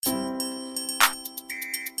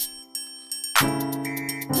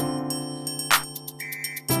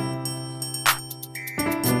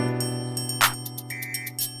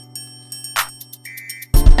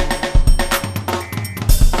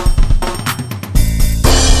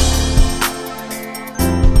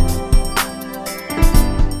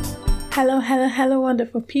Hello,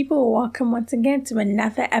 wonderful people. Welcome once again to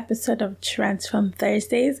another episode of Transform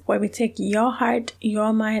Thursdays, where we take your heart,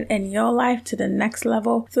 your mind, and your life to the next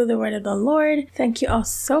level through the word of the Lord. Thank you all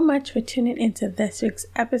so much for tuning into this week's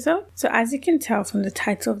episode. So as you can tell from the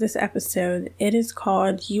title of this episode, it is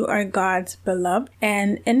called You Are God's Beloved.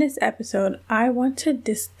 And in this episode, I want to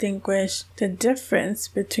distinguish the difference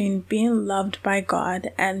between being loved by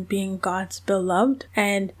God and being God's beloved.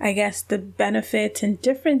 And I guess the benefits and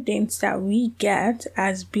different things that we get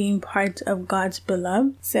as being part of God's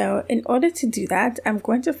beloved. So in order to do that, I'm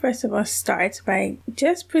going to first of all start by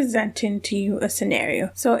just presenting to you a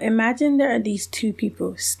scenario. So imagine there are these two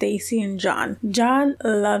people, Stacy and John. John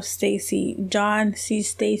loves Stacy. John sees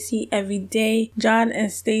Stacy every day. John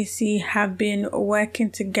and Stacy have been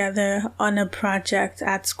working together on a project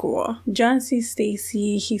at school. John sees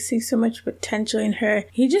Stacy. He sees so much potential in her.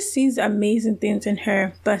 He just sees amazing things in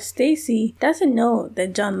her. But Stacy doesn't know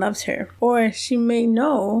that John loves her. Or she may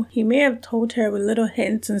know, he may have told her with little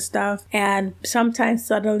hints and stuff, and sometimes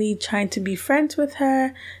subtly trying to be friends with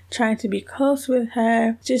her, trying to be close with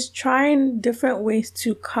her, just trying different ways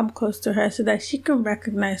to come close to her so that she can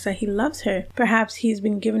recognize that he loves her. Perhaps he's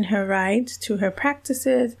been giving her rides to her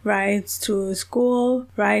practices, rides to school,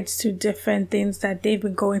 rides to different things that they've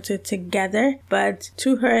been going to together. But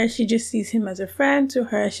to her, she just sees him as a friend. To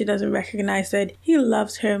her, she doesn't recognize that he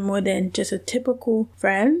loves her more than just a typical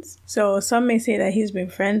friend. So some may say that he's been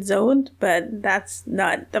friend zoned, but that's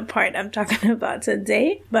not the part I'm talking about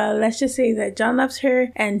today. But let's just say that John loves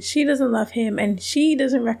her and she doesn't love him, and she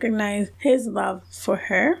doesn't recognize his love for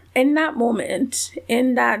her. In that moment,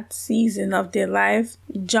 in that season of their life,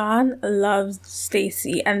 John loves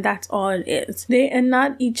Stacy, and that's all it is. They are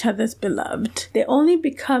not each other's beloved. They only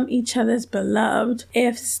become each other's beloved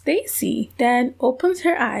if Stacy then opens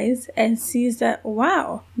her eyes and sees that,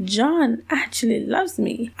 wow, John actually loves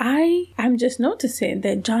me. I'm just noticing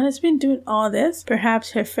that John has been doing all this.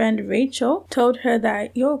 Perhaps her friend Rachel told her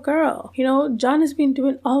that, yo girl, John has been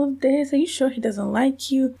doing all of this. Are you sure he doesn't like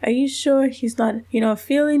you? Are you sure he's not,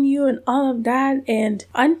 feeling you and all of that? And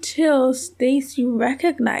until Stacy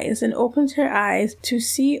recognizes and opens her eyes to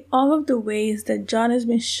see all of the ways that John has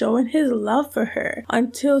been showing his love for her,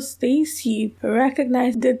 until Stacy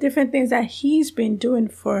recognizes the different things that he's been doing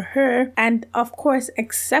for her, and of course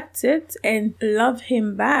accepts it and love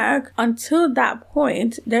him back, until that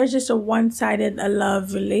point, there's just a one-sided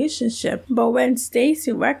love relationship. But when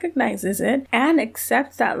Stacy recognizes it and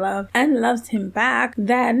accepts that love and loves him back,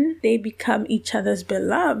 then they become each other's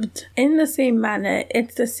beloved. In the same manner,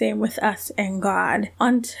 it's the same with us and God.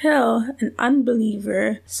 Until an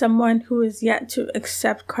unbeliever, someone who is yet to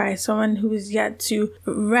accept Christ, someone who is yet to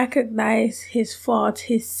recognize his fault,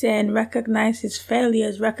 his sin, recognize his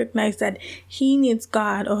failures, recognize that he needs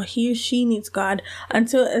God or he or she needs God,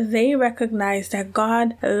 until they recognize that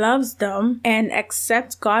God loves them and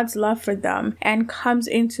accepts God's love for them and comes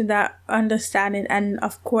into that understanding, and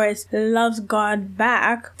of course loves God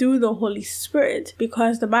back through the Holy Spirit,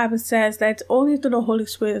 because the Bible says that it's only through the Holy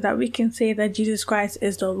Spirit that we can say that Jesus Christ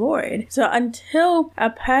is the Lord. So until a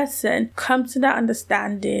person comes to that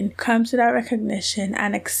understanding, comes to that recognition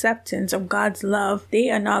and acceptance of God's love, they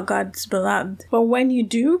are not God's beloved. But when you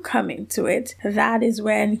do come into it, that is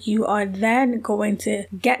when you are then going to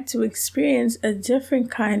get to experience a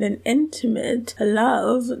different kind of intimate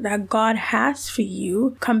love that God has for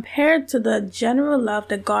you compared to the general love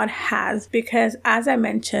that God has. Because as I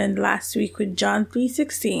mentioned last week with John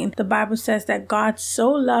 3:16, the Bible says that God so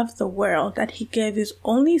loved the world that he gave his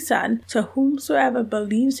only son, to whomsoever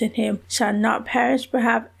believes in him shall not perish but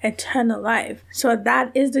have eternal life. So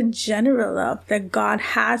that is the general love that God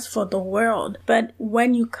has for the world. But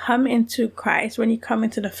when you come into Christ, when you come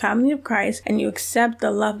into the family of Christ and you accept the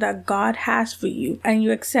love that God has for you, and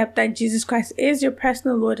you accept that Jesus Christ is your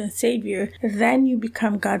personal Lord and Savior, then you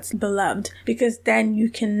become God's beloved, because then you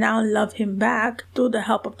can now love him back through the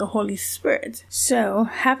help of the Holy Spirit. So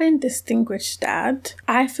having distinguished that,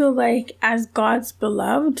 I feel like as God's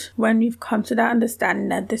beloved, when we've come to that understanding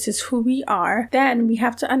that this is who we are, then we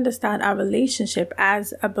have to understand our relationship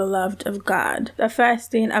as a beloved of God. The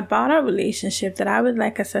first thing about our relationship that I would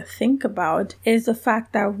like us to think about is the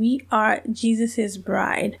fact that we are Jesus's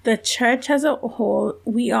bride. The church as a whole,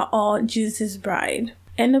 we are all Jesus's bride.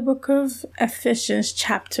 In the book of Ephesians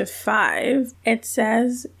chapter 5, it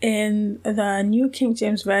says in the New King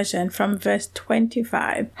James Version from verse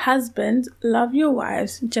 25, "Husbands, love your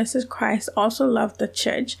wives, just as Christ also loved the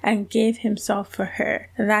church and gave himself for her,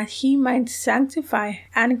 that he might sanctify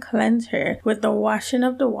and cleanse her with the washing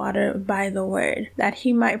of the water by the word, that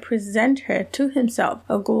he might present her to himself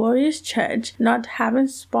a glorious church, not having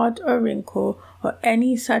spot or wrinkle or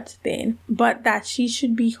any such thing, but that she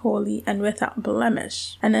should be holy and without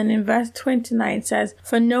blemish. And then in verse 29 says,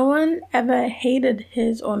 for no one ever hated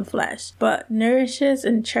his own flesh, but nourishes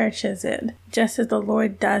and cherishes it, just as the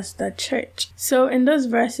Lord does the church. So in those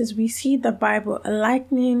verses, we see the Bible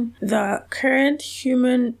likening the current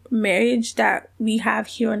human marriage that we have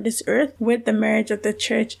here on this earth with the marriage of the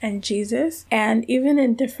church and Jesus. And even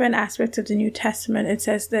in different aspects of the New Testament, it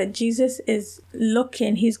says that Jesus is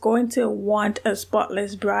looking, he's going to want a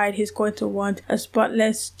spotless bride. He's going to want a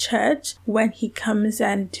spotless church when he comes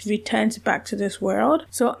and returns back to this world.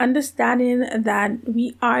 So understanding that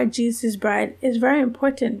we are Jesus' bride is very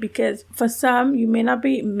important, because for some, you may not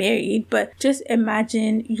be married, but just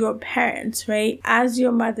imagine your parents, right? As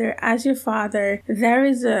your mother, as your father, there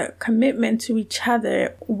is a commitment to each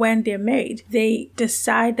other when they're married. They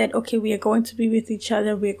decide that, okay, we are going to be with each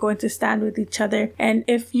other, we're going to stand with each other. And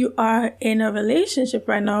if you are in a relationship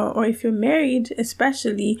right now, or if you're married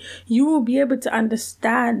especially, you will be able to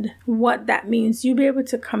understand what that means. You'll be able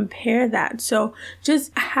to compare that. So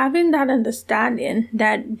just having that understanding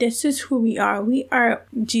that this is who we are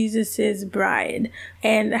Jesus's bride,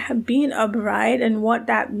 and being a bride and what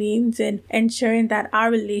that means, and ensuring that our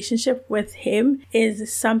relationship with him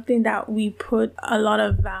is something that we put a lot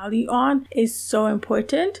of value on is so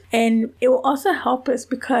important. And it will also help us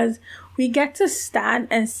because we get to stand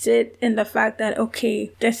and sit in the fact that,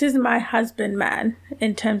 okay, this is my husband man,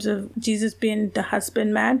 in terms of Jesus being the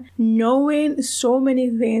husband man, knowing so many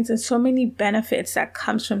things and so many benefits that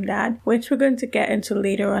comes from that, which we're going to get into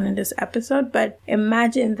later on in this episode. But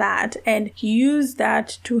imagine that and use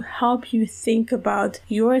that to help you think about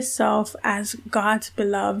yourself as God's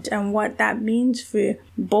beloved and what that means for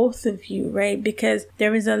both of you, right? Because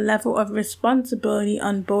there is a level of responsibility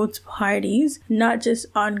on both parties, not just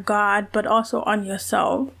on God, but also on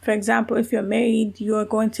yourself. For example, if you're married, you are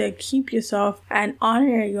going to keep yourself and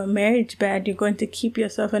honor your marriage bed. You're going to keep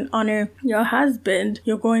yourself and honor your husband.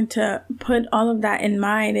 You're going to put all of that in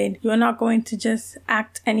mind, and you're not going to just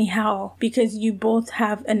act anyhow, because you both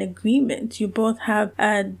have an agreement. You both have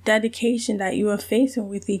a dedication that you are facing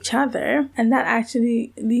with each other. And that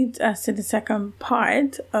actually leads us to the second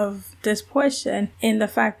part of this portion, in the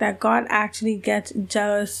fact that God actually gets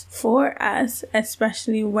jealous for us,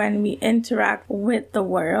 especially when we interact with the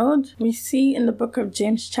world. We see in the book of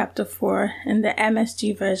James chapter 4 in the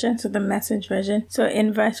MSG version, so the Message version. So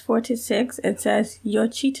in verse 46, it says, you're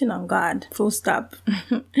cheating on God, full stop.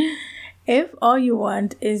 If all you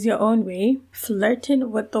want is your own way,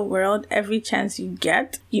 flirting with the world every chance you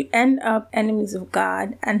get, you end up enemies of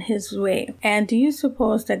God and his way. And do you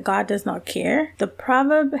suppose that God does not care? The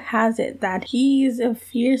proverb has it that he is a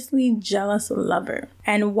fiercely jealous lover,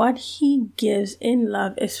 and what he gives in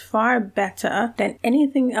love is far better than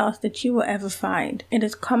anything else that you will ever find. It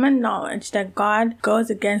is common knowledge that God goes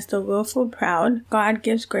against the willful proud. God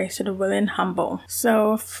gives grace to the willing humble.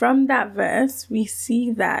 So from that verse, we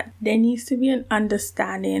see that there needs to be an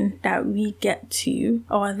understanding that we get to,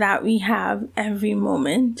 or that we have every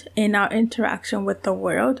moment in our interaction with the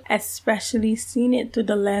world, especially seeing it through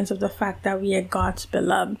the lens of the fact that we are God's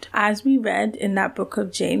beloved. As we read in that book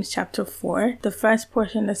of James chapter 4, the first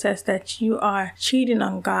portion that says that you are cheating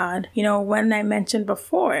on God. You know, when I mentioned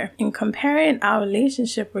before, in comparing our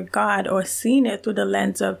relationship with God, or seeing it through the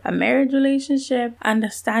lens of a marriage relationship,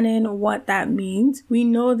 understanding what that means, we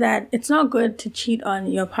know that it's not good to cheat on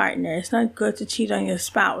your partner. It's not good to cheat on your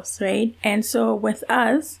spouse, right? And so with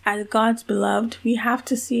us, as God's beloved, we have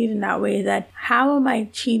to see it in that way, that how am I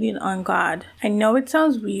cheating on God? I know it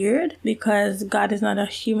sounds weird, because God is not a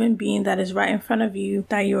human being that is right in front of you,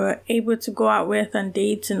 that you're able to go out with on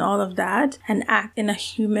dates and all of that and act in a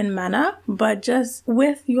human manner, but just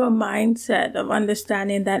with your mindset of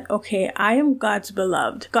understanding that, okay, I am God's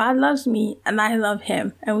beloved. God loves me and I love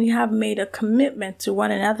him, and we have made a commitment to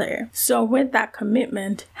one another. So with that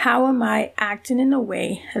commitment, how am I acting in a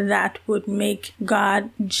way that would make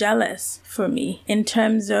God jealous for me, in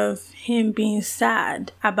terms of him being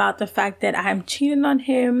sad about the fact that I'm cheating on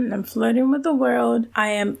him, I'm flirting with the world, I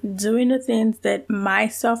am doing the things that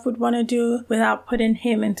myself would want to do without putting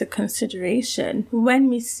him into consideration? When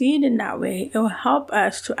we see it in that way, it will help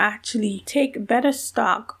us to actually take better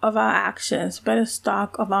stock of our actions, better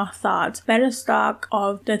stock of our thoughts, better stock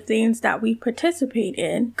of the things that we participate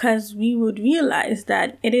in, because we would realize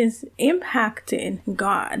that it is impacting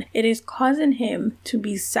God. It is causing him to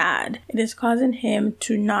be sad. It is causing him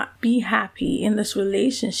to not be happy in this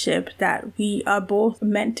relationship that we are both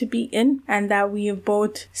meant to be in, and that we have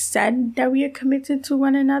both said that we are committed to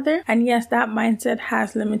one another. And yes, that mindset mindset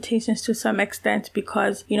has limitations to some extent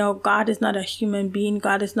because, God is not a human being.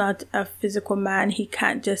 God is not a physical man. He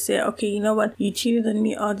can't just say, okay, you know what? You cheated on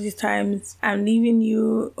me all these times. I'm leaving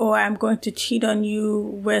you, or I'm going to cheat on you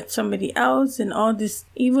with somebody else, and all these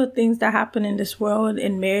evil things that happen in this world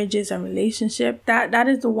in marriages and relationships. That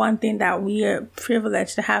is the one thing that we are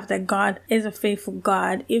privileged to have, that God is a faithful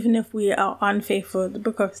God, even if we are unfaithful. The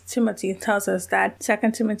book of Timothy tells us that,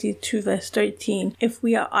 2 Timothy 2 verse 13, if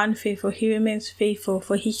we are unfaithful, he remains faithful,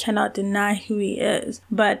 for he cannot deny who he is.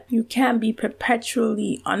 But you can't be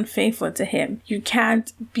perpetually unfaithful to him. You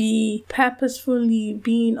can't be purposefully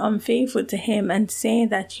being unfaithful to him and saying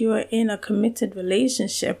that you are in a committed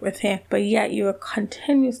relationship with him, but yet you are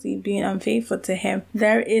continuously being unfaithful to him.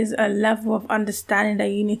 There is a level of understanding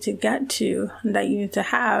that you need to get to, that you need to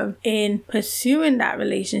have in pursuing that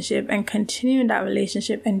relationship and continuing that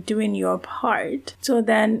relationship and doing your part. So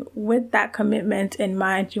then with that commitment in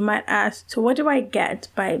mind, you might ask, so what do I get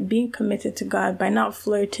by being committed to God, by not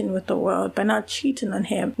flirting with the world, by not cheating on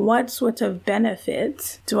him? What sort of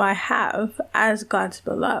benefits do I have as God's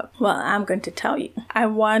beloved? Well, I'm going to tell you. I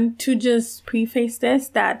want to just preface this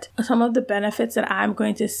that some of the benefits that I'm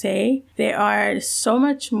going to say, there are so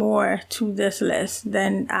much more to this list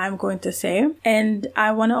than I'm going to say. And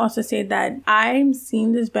I want to also say that I'm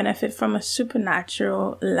seeing this benefit from a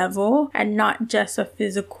supernatural level and not just a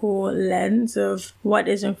physical lens of what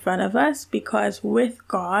is in front of us, because with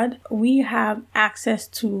God, we have access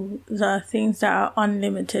to the things that are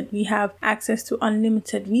unlimited. We have access to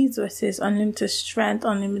unlimited resources, unlimited strength,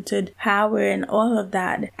 unlimited power, and all of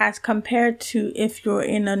that, as compared to if you're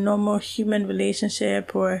in a normal human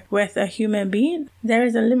relationship or with a human being. There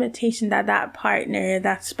is a limitation that that partner,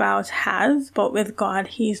 that spouse has, but with God,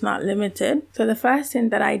 he's not limited. So the first thing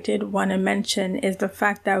that I did want to mention is the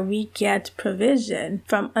fact that we get provision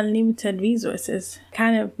from unlimited resources.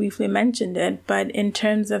 Kind of briefly mentioned it, but in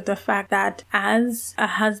terms of the fact that as a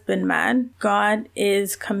husbandman, God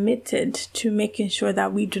is committed to making sure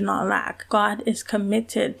that we do not lack. God is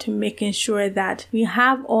committed to making sure that we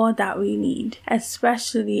have all that we need,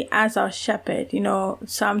 especially as our shepherd.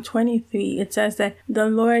 Psalm 23, it says that the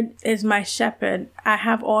Lord is my shepherd. I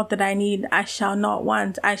have all that I need. I shall not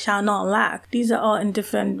want. I shall not lack. These are all in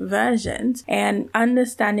different versions. And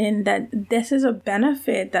understanding that this is a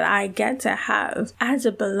benefit that I get to have as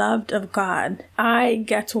a beloved of God. I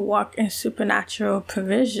get to walk in supernatural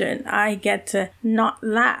provision. I get to not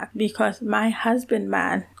lack because my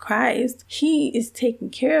husbandman, Christ, he is taking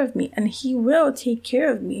care of me, and he will take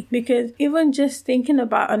care of me. Because even just thinking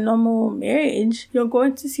about a normal marriage, you're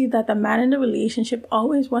going to see that the man in the relationship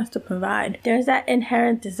always wants to provide. There's that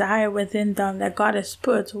inherent desire within them that God has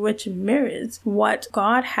put, which mirrors what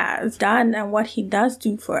God has done and what he does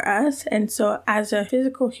do for us. And so as a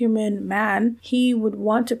physical human man, he would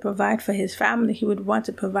want to provide for his family. He would want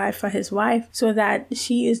to provide for his wife so that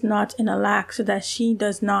she is not in a lack, so that she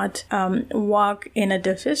does not walk in a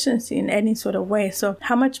deficiency in any sort of way. So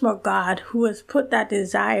how much more God, who has put that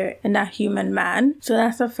desire in that human man? So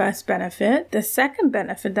that's the first benefit. The second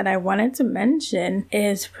benefit that I wanted to mention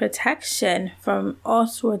is protection from all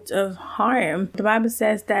sorts of harm. The Bible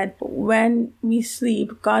says that when we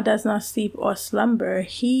sleep, God does not sleep or slumber.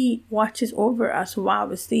 He watches over us while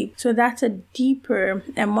we sleep. So that's a deeper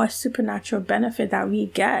and more supernatural benefit that we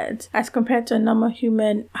get as compared to a normal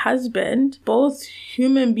human husband. Both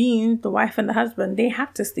human beings, the wife and the husband, they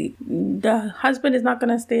have to sleep. The husband is not going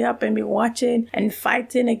to stay up and be watching and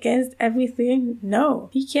fighting against everything. No,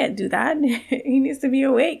 he can't do that. He needs to be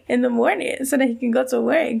awake in the morning so that he can go to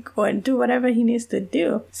work or do whatever he needs to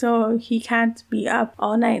do. So he can't be up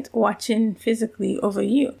all night watching physically over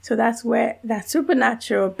you. So that's where that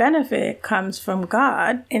supernatural benefit comes from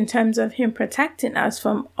God, in terms of him protecting us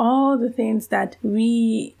from all the things that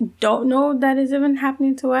we don't know that is even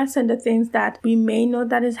happening to us, and the things that we may know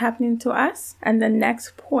that is happening to us. And the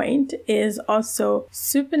next point is also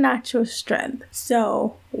supernatural strength.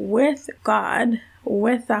 So with God,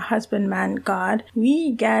 with the husbandman God,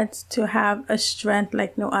 we get to have a strength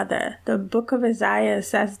like no other. The book of Isaiah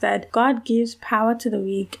says that God gives power to the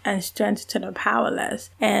weak and strength to the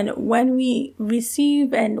powerless. And when we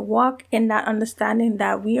receive and walk in that understanding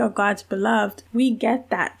that we are God's beloved, we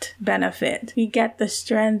get that benefit. We get the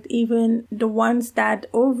strength, even the ones that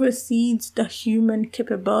oversees the human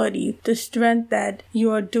capability. The strength that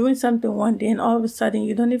you are doing something one day and all of a sudden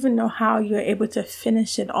you don't even know how you're able to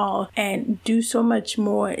finish it all and do so much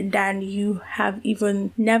more than you have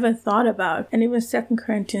even never thought about. And even 2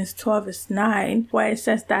 Corinthians 12 verse 9, where it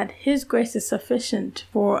says that his grace is sufficient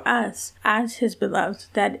for us as his beloved,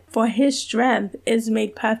 that for his strength is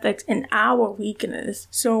made perfect in our weakness.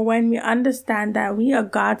 So when we understand that we are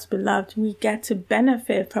God's beloved, we get to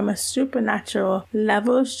benefit from a supernatural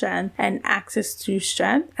level of strength and access to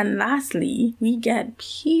strength. And lastly, we get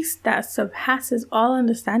peace that surpasses all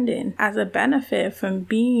understanding as a benefit from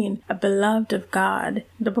being a beloved of God.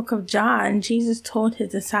 In the book of John, Jesus told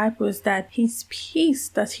his disciples that his peace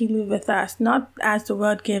does he leave with us, not as the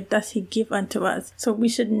world gives, does he give unto us. So we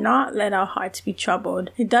should not let our hearts be troubled.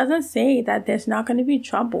 It doesn't say that there's not going to be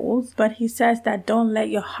troubles, but he says that don't let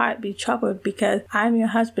your heart be troubled, because I'm your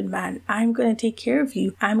husbandman. I'm going to take care of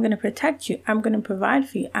you. I'm going to protect you. I'm going to provide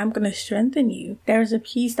for you. I'm going to strengthen you. There's a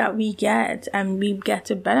peace that we get and we get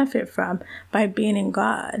to benefit from by being in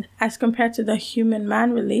God. As compared to the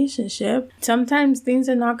human-man relationship, sometimes things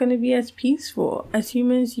are not going to be as peaceful. As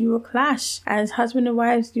humans, you will clash. As husband and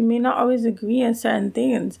wives, you may not always agree on certain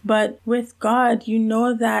things, but with God, you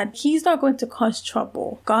know that he's not going to cause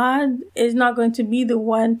trouble. God is not going to be the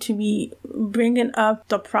one to be bringing up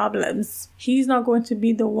the problems. He's not going to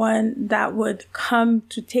be the one that would come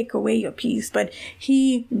to take away your peace, but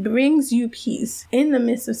he brings you peace in the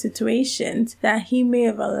midst of situations that he may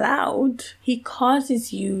have allowed. He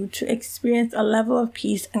causes you to experience a level of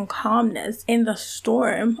peace and calmness in the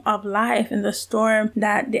storm of life, in the storm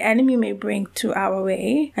that the enemy may bring to our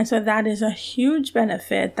way. And so that is a huge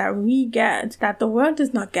benefit that we get, that the world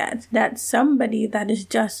does not get, that somebody that is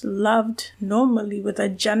just loved normally with a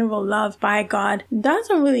general love by God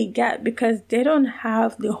doesn't really get, because they don't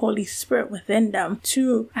have the Holy Spirit within them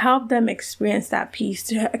to help them experience that peace,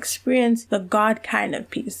 to experience the God kind of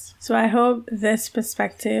peace. So I hope this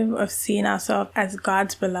perspective of seeing ourselves as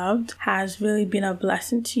God's beloved has really been a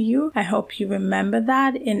blessing to you. I hope you remember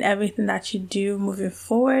that in everything that you do moving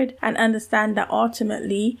forward, and understand that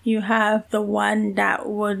ultimately you have the one that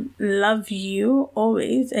would love you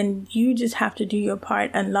always, and you just have to do your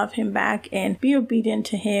part and love him back and be obedient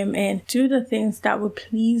to him and do the things that would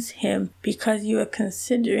please him, because you are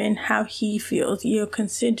considering how he feels. You're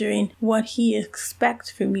considering what he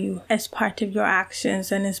expects from you as part of your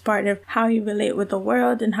actions and as part of how you relate with the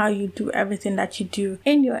world and how you do everything that you do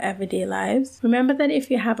in your everyday lives. Remember that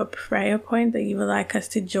if you have a prayer point that you would like us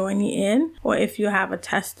to join you in, or if you have a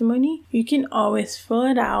testimony, you can always fill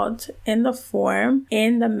it out in the form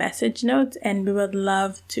in the message notes, and we would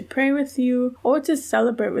love to pray with you or to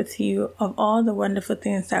celebrate with you of all the wonderful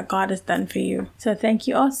things that God has done for you. So thank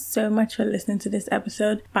you all so much for listening to this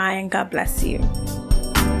episode. Bye, and God bless you.